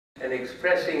and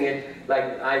expressing it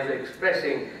like the eyes are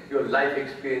expressing your life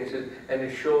experiences, and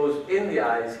it shows in the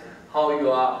eyes how you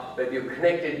are, whether you're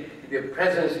connected with your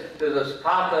presence, there's a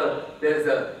sparkle, there's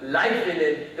a life in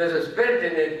it, there's a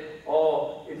spirit in it,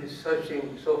 or it is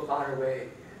searching so far away,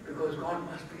 because God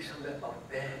must be somewhere up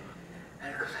there,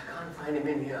 and because I can't find Him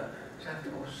in here, so I have to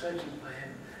go searching for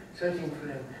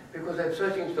Him, because I'm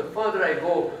searching, the further I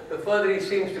go, the further He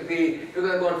seems to be, because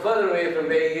I've gone further away from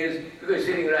where He is, because He's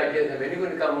sitting right here, and when are you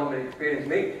going to come home and experience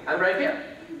me? I'm right here.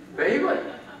 Where are you going?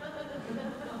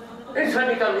 Then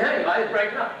suddenly come here, your eyes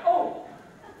brighten up. Oh,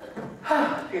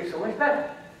 it feels so much better.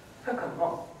 I've come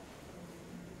home.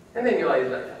 And then your eyes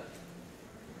light up.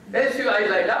 As your eyes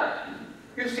light up,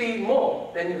 you see more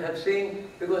than you have seen,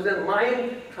 because the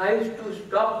mind tries to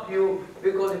stop you,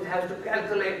 because it has to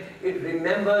calculate, it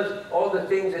remembers all the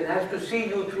things and has to see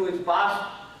you through its past.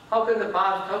 How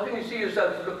can you see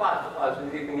yourself through the past? The past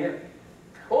is even here.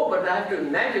 Oh, but I have to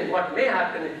imagine what may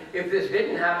happen if this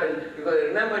didn't happen, because I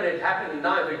remembered it happened.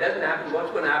 Now if it doesn't happen,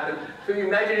 what's going to happen? So your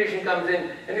imagination comes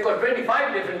in, and you've got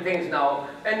 25 different things now,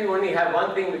 and you only have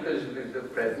one thing, because the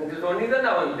present is only the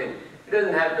one thing. It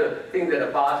doesn't have the things that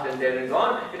are past and dead and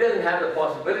gone. It doesn't have the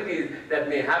possibilities that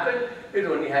may happen. It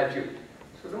only has you.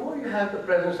 So the more you have the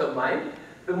presence of mind,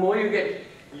 the more you get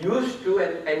used to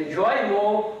and enjoy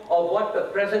more of what the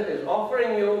present is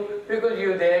offering you, because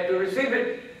you're there to receive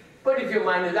it. But if your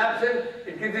mind is absent,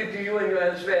 it gives it to you and you're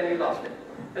elsewhere and you lost it.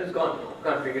 And it's gone. You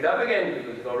can't pick it up again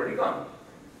because it's already gone.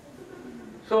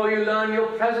 So you learn your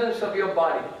presence of your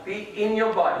body. Be in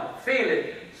your body. Feel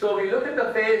it. So we look at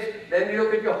the face, then we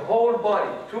look at your whole body.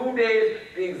 2 days,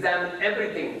 we examine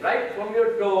everything, right from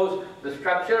your toes, the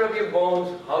structure of your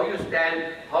bones, how you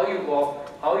stand, how you walk,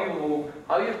 how you move,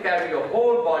 how you carry your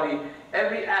whole body,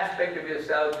 every aspect of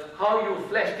yourself, how you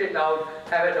fleshed it out,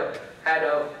 had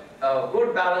a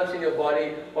good balance in your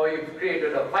body, or you've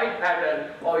created a fight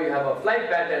pattern, or you have a flight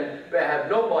pattern where I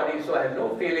have no body, so I have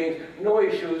no feelings, no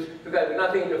issues, because I have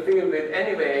nothing to feel with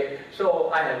anyway, so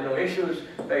I have no issues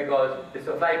because it's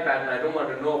a flight pattern, I don't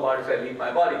want to know about it, so I leave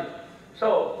my body.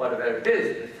 So, whatever it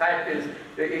is, the fact is,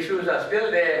 the issues are still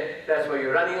there, that's why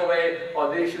you're running away, or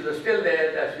the issues are still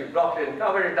there, that's why you blocked it and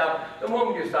covered it up. The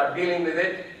moment you start dealing with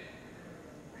it,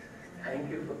 thank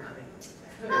you for coming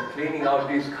and cleaning out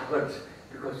these cupboards.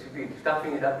 Because you've been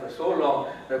stuffing it up for so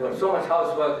long, I've got so much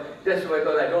housework, just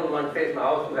because I don't want to face my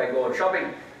house when I go out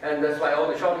shopping, and that's why all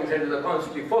the shopping centers are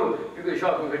constantly full, because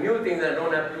shopping for new things and I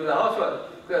don't have to do the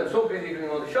housework, because I'm so busy doing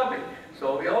all the shopping.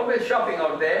 So we're always shopping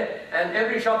out there, and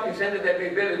every shopping center that we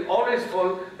build is always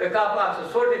full. The car parks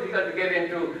are so difficult to get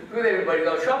into, because everybody's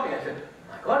out shopping. I said,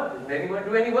 my God, doesn't anyone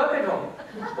do any work at home?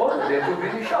 Oh, they're too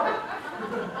busy shopping.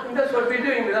 And that's what we're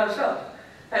doing with ourselves.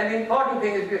 And the important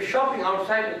thing is we're shopping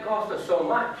outside, and it costs us so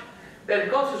much. That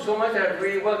it costs us so much that I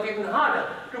really work even harder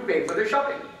to pay for the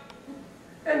shopping.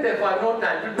 And therefore I have no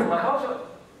time to do my housework.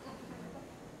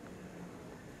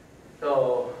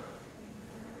 So,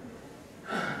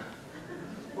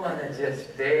 why not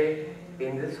just stay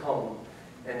in this home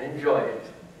and enjoy it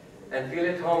and feel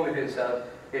at home with yourself.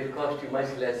 It'll cost you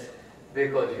much less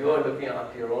because you're looking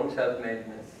after your own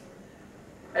self-maintenance.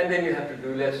 And then you have to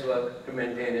do less work to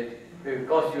maintain it. It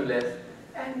will cost you less,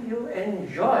 and you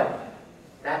enjoy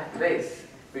that place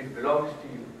which belongs to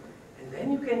you. And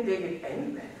then you can take it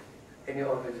anywhere, and you're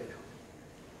always at home.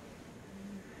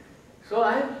 So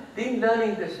I've been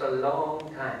learning this a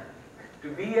long time,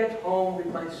 to be at home with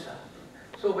myself.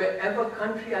 So wherever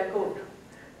country I go to,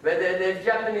 whether they're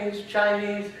Japanese,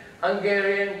 Chinese,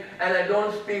 Hungarian, and I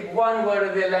don't speak one word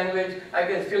of their language, I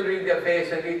can still read their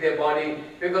face and read their body,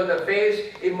 because the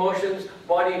face, emotions,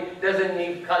 body doesn't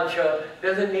need culture,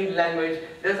 doesn't need language,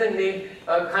 doesn't need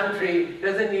a country,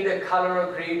 doesn't need a color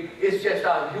or creed. It's just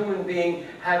our human being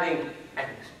having an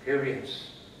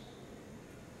experience.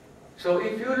 So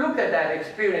if you look at that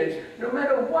experience, no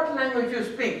matter what language you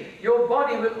speak, your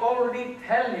body will already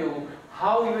tell you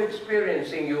how you're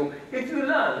experiencing you if you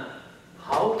learn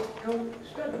how to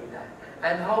study that,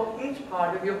 and how each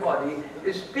part of your body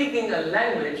is speaking a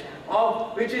language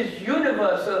of which is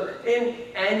universal in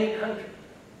any country,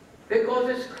 because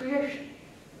it's creation,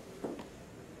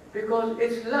 because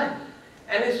it's life,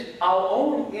 and it's our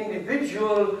own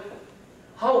individual.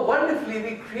 How wonderfully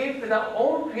we create with our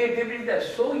own creativity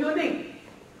that's so unique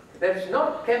that it's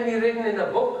not can be written in a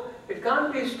book. It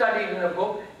can't be studied in a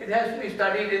book. It has to be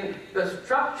studied in the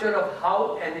structure of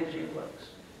how energy works.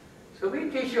 So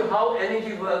we teach you how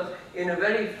energy works in a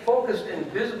very focused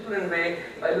and disciplined way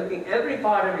by looking every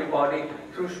part of your body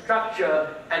through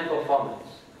structure and performance.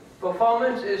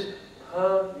 Performance is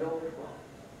per your form.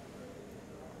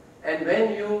 And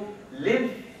when you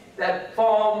live that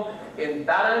form in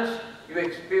balance, you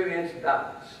experience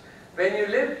dance. When you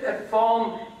live that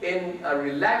form in a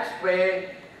relaxed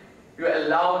way, you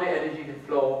allow the energy to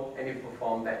flow and you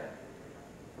perform better.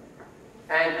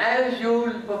 And as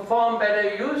you perform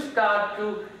better, you start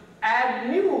to add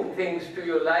new things to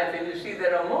your life, and you see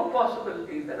there are more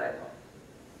possibilities than I thought.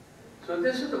 So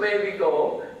this is the way we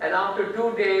go, and after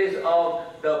 2 days of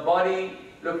the body,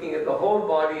 looking at the whole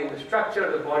body and the structure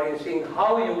of the body and seeing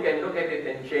how you can look at it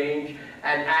and change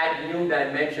and add new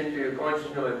dimension to your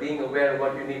consciousness of being aware of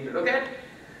what you need to look at.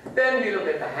 Then we look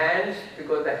at the hands,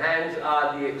 because the hands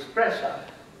are the expressor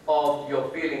of your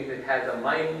feelings. It has a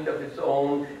mind of its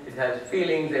own, it has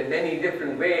feelings and many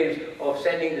different ways of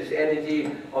sending this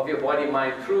energy of your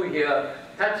body-mind through here,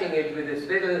 touching it with this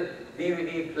little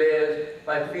DVD players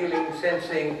by feeling,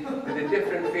 sensing with the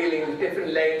different feelings,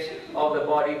 different lengths of the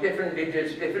body, different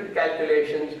digits, different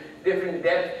calculations, different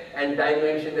depth and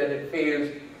dimension that it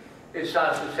feels. It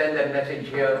starts to send that message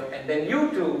here, and then you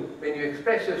too, when you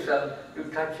express yourself, you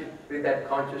touch it with that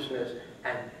consciousness,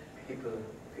 and people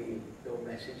feel those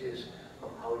messages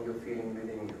of how you're feeling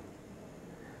within you.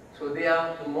 So they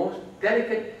are the most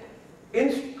delicate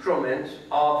instruments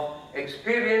of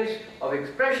experience, of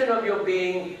expression of your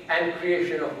being, and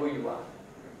creation of who you are.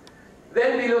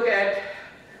 Then we look at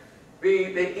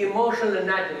the emotional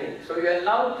anatomy. So you're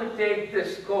allowed to take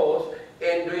this course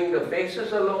in doing the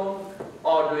faces alone,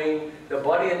 or doing the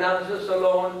body analysis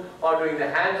alone, or doing the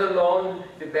hands alone,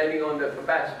 depending on the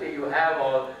capacity you have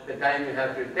or the time you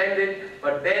have to attend it.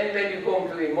 But then when you go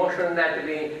into the emotional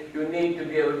anatomy, you need to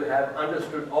be able to have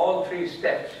understood all 3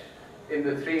 steps in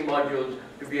the 3 modules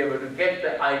to be able to get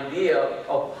the idea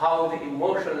of how the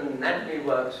emotional anatomy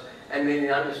works. And when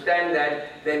you understand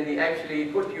that, then we actually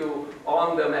put you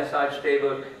on the massage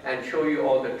table and show you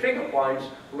all the trigger points,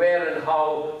 where and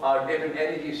how our different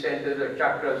energy centers or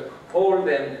chakras hold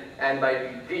them, and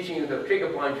by teaching you the trigger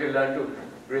points, you learn to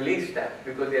release that,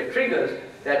 because they are triggers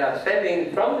that are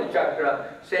sending from the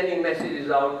chakra, sending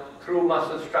messages out through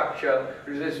muscle structure,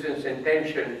 resistance and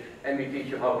tension, and we teach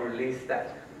you how to release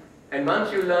that. And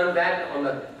once you learn that, on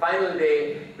the final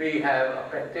day, we have a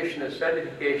practitioner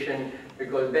certification,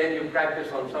 because then you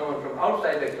practice on someone from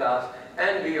outside the class,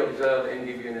 and we observe and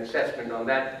give you an assessment on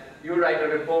that. You write a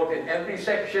report in every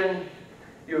section.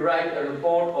 You write a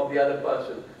report of the other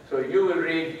person. So you will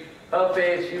read her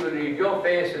face, you will read your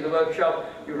face in the workshop,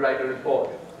 you write a report.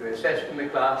 You assess from the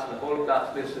class, and the whole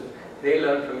class listens. They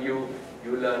learn from you,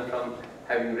 you learn from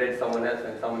having read someone else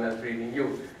and someone else reading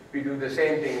you. We do the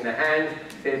same thing in the hands,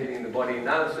 same thing in the body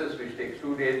analysis, which takes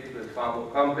 2 days, because it's far more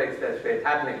complex, that's where it's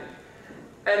happening.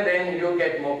 And then you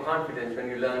get more confidence when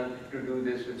you learn to do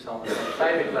this with someone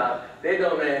outside the class. They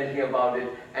don't know anything about it,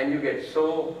 and you get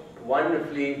so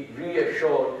wonderfully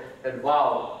reassured that,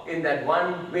 wow, in that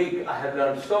 1 week I have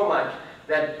learned so much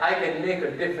that I can make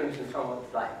a difference in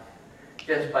someone's life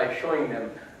just by showing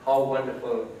them how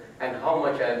wonderful and how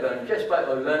much I've learned just by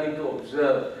learning to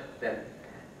observe them.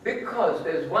 Because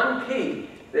there's one key,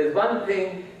 there's one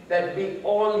thing that we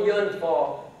all yearn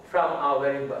for from our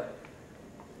very birth.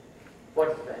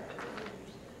 What's that?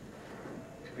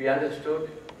 To be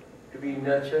understood, to be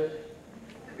nurtured,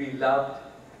 to be loved,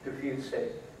 to feel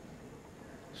safe.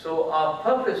 So our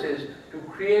purpose is to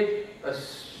create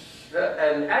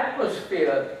an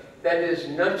atmosphere that is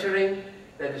nurturing,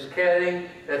 that is caring,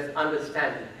 that's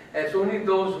understanding. And it's only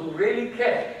those who really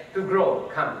care to grow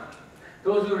come.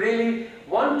 Those who really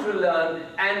want to learn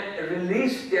and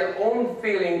release their own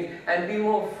feelings and be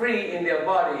more free in their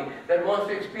body, that wants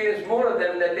to experience more of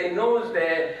them that they know is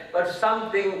there, but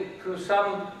something through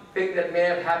something that may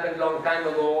have happened a long time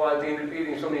ago, or I've been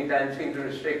repeating so many times, seems to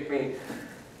restrict me.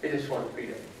 I just want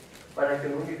freedom. But I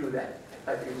can only do that if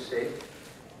I feel safe,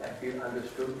 I feel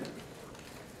understood,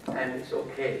 and it's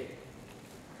okay.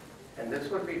 And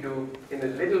that's what we do in a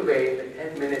little way, the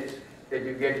 10 minutes that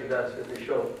you get with us at the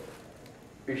show.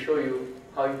 We show you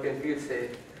how you can feel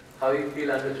safe, how you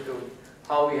feel understood,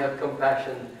 how we have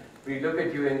compassion. We look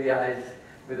at you in the eyes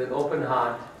with an open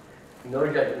heart,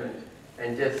 no judgment,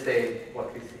 and just say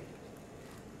what we see.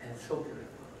 And it's so beautiful.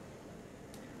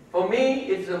 For me,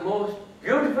 it's the most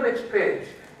beautiful experience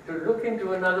to look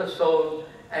into another soul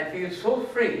and feel so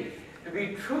free, to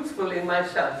be truthful in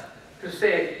myself, to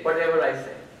say whatever I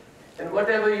say. And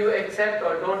whatever you accept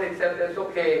or don't accept, that's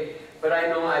okay, but I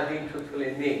know I've been truthful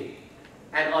in me,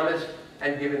 and honest,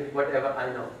 and given whatever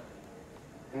I know.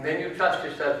 And when you trust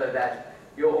yourself like that,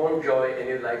 your own joy in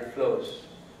your life flows.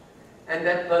 And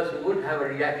that person would have a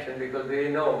reaction, because they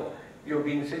know you've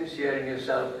been sincere in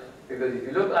yourself, because if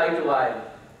you look eye to eye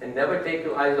and never take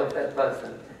your eyes off that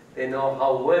person, they know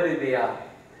how worthy they are.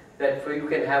 That for you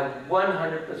can have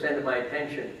 100% of my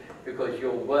attention, because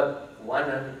you're worth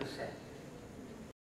 100%.